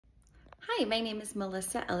Hi, my name is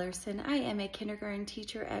Melissa Ellerson. I am a kindergarten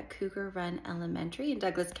teacher at Cougar Run Elementary in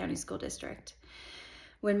Douglas County School District.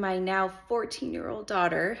 When my now 14-year-old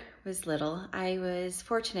daughter was little, I was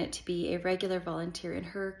fortunate to be a regular volunteer in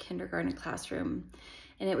her kindergarten classroom.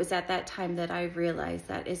 And it was at that time that I realized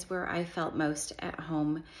that is where I felt most at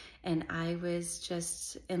home. And I was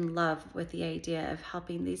just in love with the idea of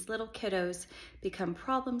helping these little kiddos become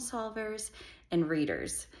problem solvers and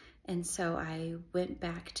readers. And so I went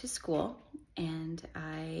back to school and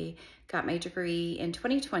I got my degree in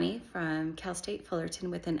 2020 from Cal State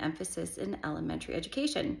Fullerton with an emphasis in elementary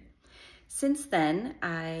education. Since then,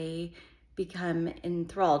 I become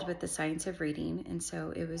enthralled with the science of reading, and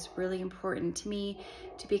so it was really important to me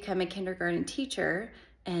to become a kindergarten teacher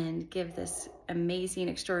and give this amazing,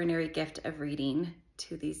 extraordinary gift of reading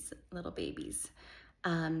to these little babies. I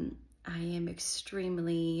am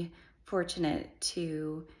extremely fortunate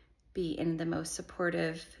to be in the most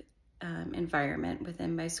supportive environment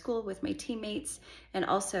within my school with my teammates and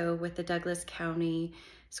also with the Douglas County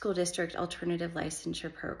School District Alternative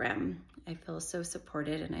Licensure Program. I feel so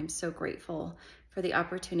supported and I'm so grateful for the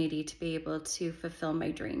opportunity to be able to fulfill my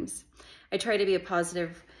dreams. I try to be a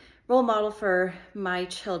positive role model for my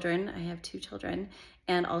children. I have 2 children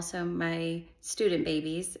and also my student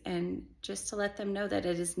babies, and just to let them know that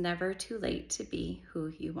it is never too late to be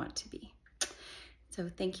who you want to be. So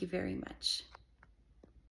thank you very much.